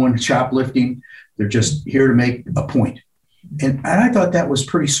one shoplifting. They're just here to make a point. And I thought that was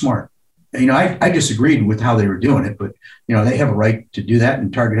pretty smart. You know, I disagreed with how they were doing it, but, you know, they have a right to do that,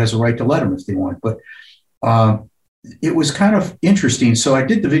 and Target has a right to let them if they want. But it was kind of interesting. So I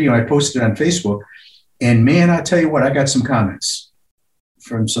did the video, I posted it on Facebook, and man, I tell you what, I got some comments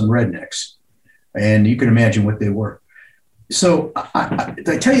from some rednecks, and you can imagine what they were. So I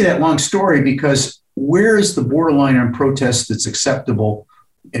tell you that long story because where is the borderline on protest that's acceptable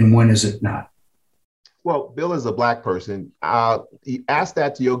and when is it not? Well, Bill is a black person. Ask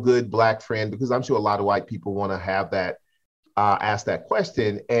that to your good black friend, because I'm sure a lot of white people want to have that, ask that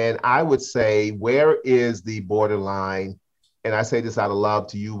question. And I would say, where is the borderline? And I say this out of love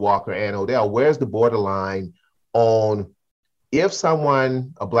to you, Walker and Odell. Where's the borderline on if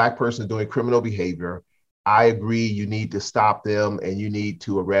someone, a black person, is doing criminal behavior? I agree, you need to stop them and you need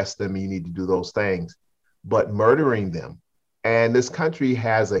to arrest them and you need to do those things. But murdering them, and this country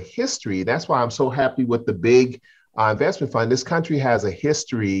has a history. That's why I'm so happy with the big investment fund. This country has a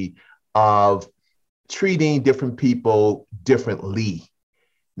history of treating different people differently.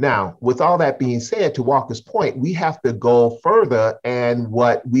 Now, with all that being said, to Walker's point, we have to go further. And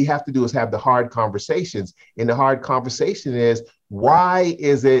what we have to do is have the hard conversations. And the hard conversation is, why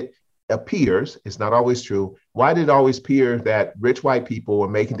is it appears, it's not always true, why did it always appear that rich white people were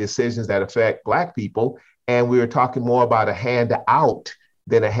making decisions that affect black people? And we were talking more about a hand out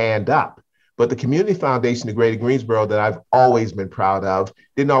than a hand up. But the Community Foundation of Greater Greensboro, that I've always been proud of,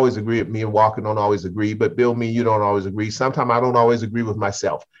 didn't always agree with me, and Walker don't always agree, but Bill, me, you don't always agree. Sometimes I don't always agree with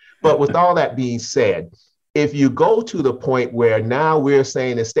myself. But with all that being said, if you go to the point where now we're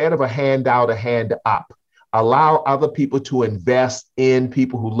saying, instead of a hand out, a hand up, allow other people to invest in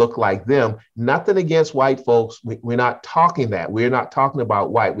people who look like them. Nothing against white folks. We're not talking that. We're not talking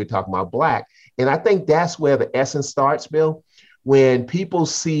about white. We're talking about black. And I think that's where the essence starts, Bill. When people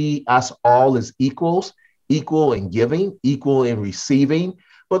see us all as equals, equal in giving, equal in receiving.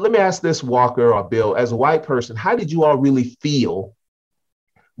 But let me ask this, Walker or Bill, as a white person, how did you all really feel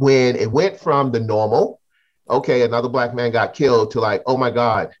when it went from the normal, okay, another black man got killed, to like, oh my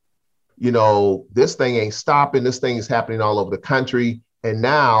God, you know, this thing ain't stopping. This thing is happening all over the country. And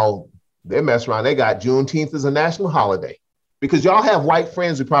now they're messing around. They got Juneteenth as a national holiday, because y'all have white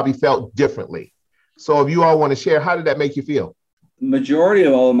friends who probably felt differently. So if you all want to share, how did that make you feel? Majority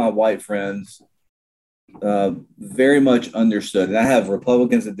of all of my white friends very much understood. And I have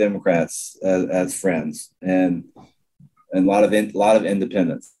Republicans and Democrats as friends, and a lot of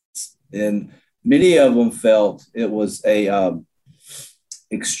independents. And many of them felt it was a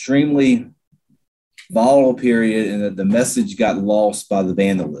extremely volatile period, and that the message got lost by the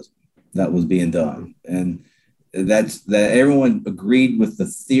vandalism that was being done. And that everyone agreed with the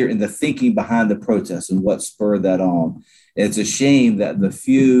theory and the thinking behind the protest and what spurred that on. It's a shame that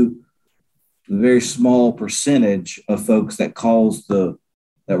the very small percentage of folks that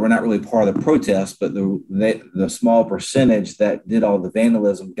were not really part of the protest, but the small percentage that did all the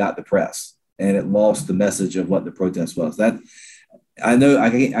vandalism got the press, and it lost the message of what the protest was. That I know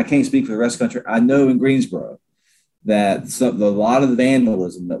I can't speak for the rest of the country. I know in Greensboro that a lot of the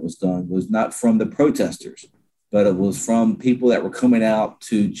vandalism that was done was not from the protesters, but it was from people that were coming out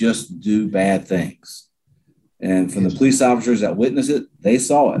to just do bad things. And from the police officers that witnessed it, they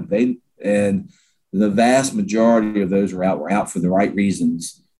saw it. And the vast majority of those were out for the right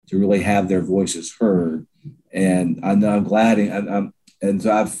reasons, to really have their voices heard. And I know I'm glad. When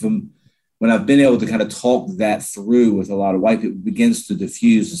I've been able to kind of talk that through with a lot of white people, it begins to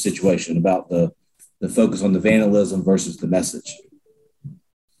diffuse the situation about the focus on the vandalism versus the message.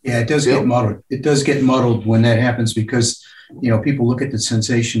 Yeah, it does get muddled. It does get muddled when that happens, because, you know, people look at the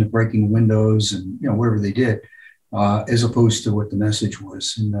sensation of breaking windows and, you know, whatever they did, as opposed to what the message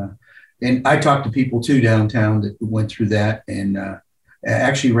was. And I talked to people too downtown that went through that. And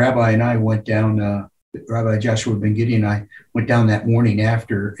actually, Rabbi and I went down. Rabbi Joshua Ben Giddy and I went down that morning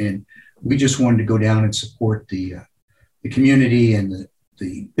after, and we just wanted to go down and support the community and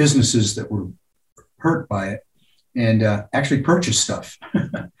the businesses that were hurt by it, and actually purchase stuff.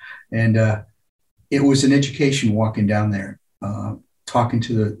 And it was an education walking down there, talking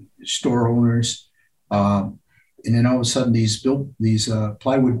to the store owners. And then all of a sudden these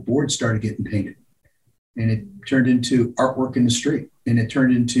plywood boards started getting painted, and it turned into artwork in the street. And it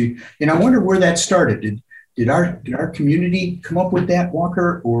turned into, and I wonder where that started. Did our community come up with that,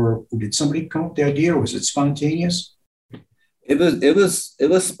 Walker, or did somebody come up with the idea, or was it spontaneous? It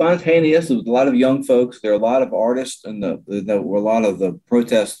was spontaneous. It was a lot of young folks. There are a lot of artists, and there were a lot of the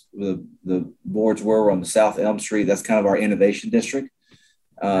protests. The boards were on the South Elm Street. That's kind of our innovation district,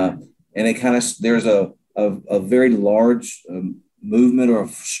 and it kind of, there's a very large movement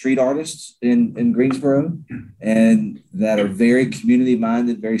of street artists in Greensboro, and that are very community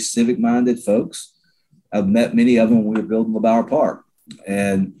minded, very civic minded folks. I've met many of them when we were building LeBauer Park,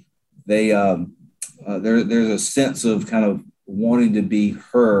 and they there's a sense of kind of wanting to be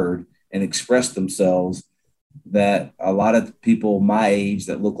heard and express themselves that a lot of people my age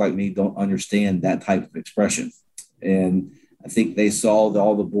that look like me don't understand that type of expression. And I think they saw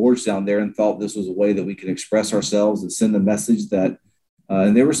all the boards down there and thought this was a way that we could express ourselves and send a message that,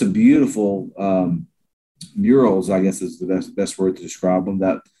 and there were some beautiful murals, I guess is the best word to describe them,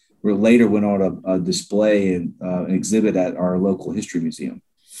 that were later went on a display and an exhibit at our local history museum.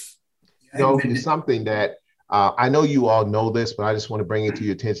 It's something that I know you all know this, but I just want to bring it to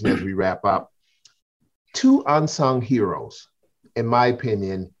your attention as we wrap up. 2 unsung heroes, in my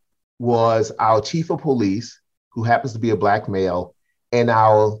opinion, was our chief of police, who happens to be a Black male, and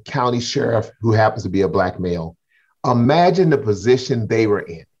our county sheriff, who happens to be a Black male. Imagine the position they were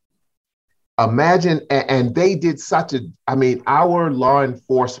in. Imagine, and they did our law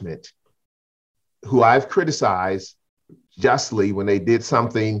enforcement, who I've criticized justly when they did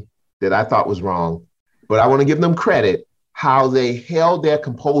something that I thought was wrong, but I want to give them credit, how they held their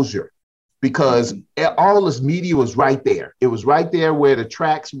composure, because all this media was right there. It was right there where the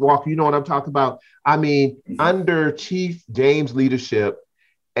tracks walk. You know what I'm talking about? I mean, under Chief James' leadership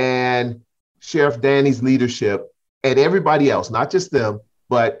and Sheriff Danny's leadership and everybody else, not just them,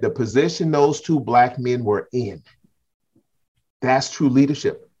 but the position those 2 Black men were in, that's true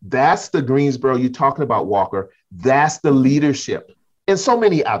leadership. That's the Greensboro you're talking about, Walker. That's the leadership. And so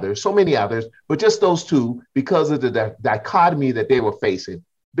many others, but just those 2 because of the dichotomy that they were facing.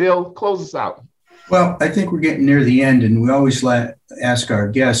 Bill, close us out. Well, I think we're getting near the end, and we always ask our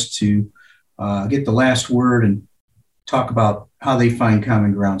guests to get the last word and talk about how they find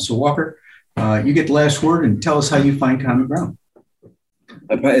common ground. So, Walker, you get the last word and tell us how you find common ground.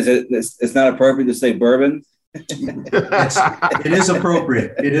 It's not appropriate to say bourbon? It is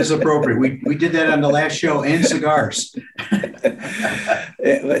appropriate. It is appropriate. We did that on the last show, and cigars.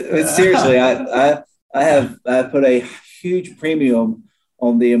 Seriously, I have put a huge premium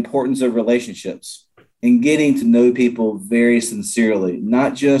on the importance of relationships and getting to know people very sincerely,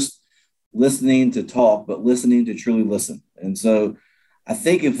 not just listening to talk, but listening to truly listen. And so I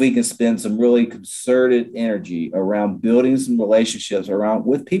think if we can spend some really concerted energy around building some relationships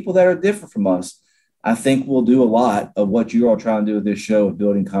with people that are different from us, I think we'll do a lot of what you're all trying to do with this show of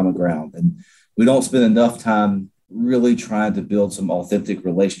building common ground. And we don't spend enough time really trying to build some authentic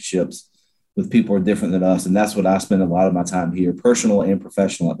relationships with people who are different than us. And that's what I spend a lot of my time here, personal and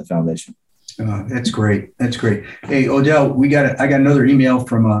professional, at the foundation. That's great. That's great. Hey, Odell, I got another email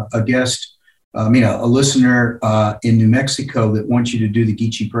from a guest, a listener in New Mexico that wants you to do the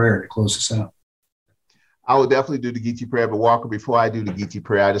Geechee prayer to close us out. I will definitely do the Geechee prayer, but Walker, before I do the Geechee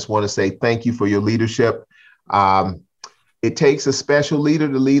prayer, I just want to say thank you for your leadership. It takes a special leader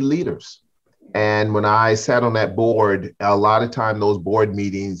to lead leaders. And when I sat on that board, a lot of time, those board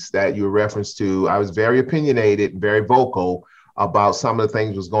meetings that you referenced to, I was very opinionated and very vocal about some of the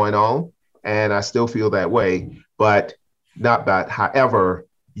things that was going on. And I still feel that way, but not bad. However,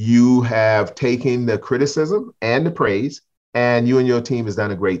 you have taken the criticism and the praise, and you and your team has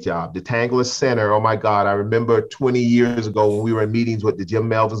done a great job. The Tangler Center, oh my God, I remember 20 years ago when we were in meetings with the Jim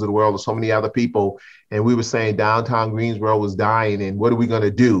Melvins of the world and so many other people, and we were saying downtown Greensboro was dying, and what are we going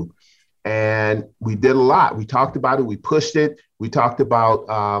to do? And we did a lot. We talked about it. We pushed it. We talked about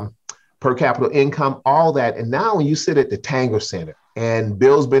per capita income, all that. And now when you sit at the Tangler Center, and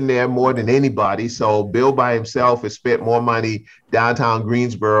Bill's been there more than anybody. So Bill by himself has spent more money downtown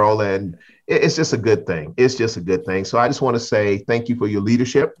Greensboro, and it's just a good thing. It's just a good thing. So I just want to say thank you for your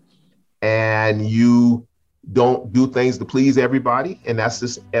leadership, and you don't do things to please everybody. And that's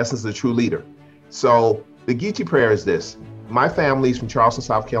the essence of a true leader. So the Geechee prayer is this. My family's from Charleston,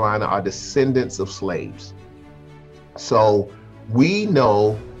 South Carolina, are descendants of slaves. So we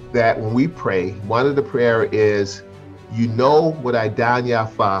know that when we pray, one of the prayer is, you know what I done ya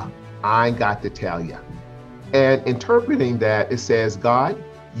for, I ain't got to tell ya. And interpreting that, it says, God,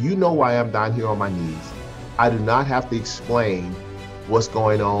 you know why I'm down here on my knees. I do not have to explain what's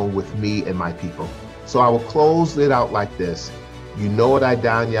going on with me and my people. So I will close it out like this. You know what I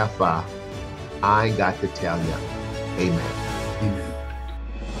done ya for, I ain't got to tell ya. Amen. Amen.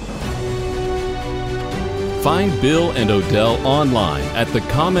 Find Bill and Odell online at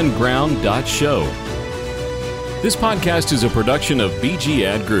thecommonground.show. This podcast is a production of BG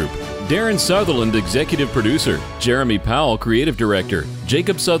Ad Group. Darren Sutherland, Executive Producer. Jeremy Powell, Creative Director.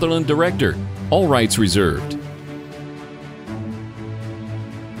 Jacob Sutherland, Director. All rights reserved.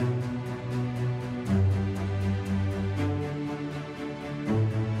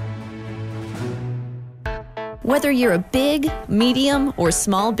 Whether you're a big, medium, or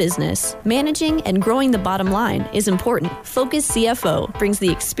small business, managing and growing the bottom line is important. Focus CFO brings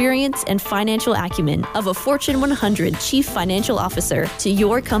the experience and financial acumen of a Fortune 100 Chief Financial Officer to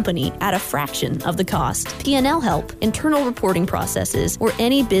your company at a fraction of the cost. P&L help, internal reporting processes, or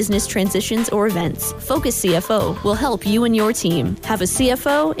any business transitions or events. Focus CFO will help you and your team have a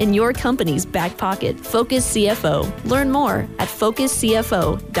CFO in your company's back pocket. Focus CFO. Learn more at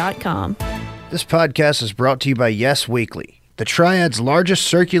focuscfo.com. This podcast is brought to you by Yes Weekly, the Triad's largest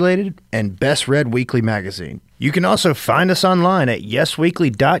circulated and best read weekly magazine. You can also find us online at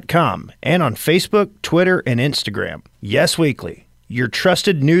yesweekly.com and on Facebook, Twitter, and Instagram. Yes Weekly, your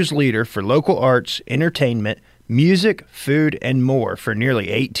trusted news leader for local arts, entertainment, music, food, and more for nearly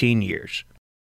 18 years.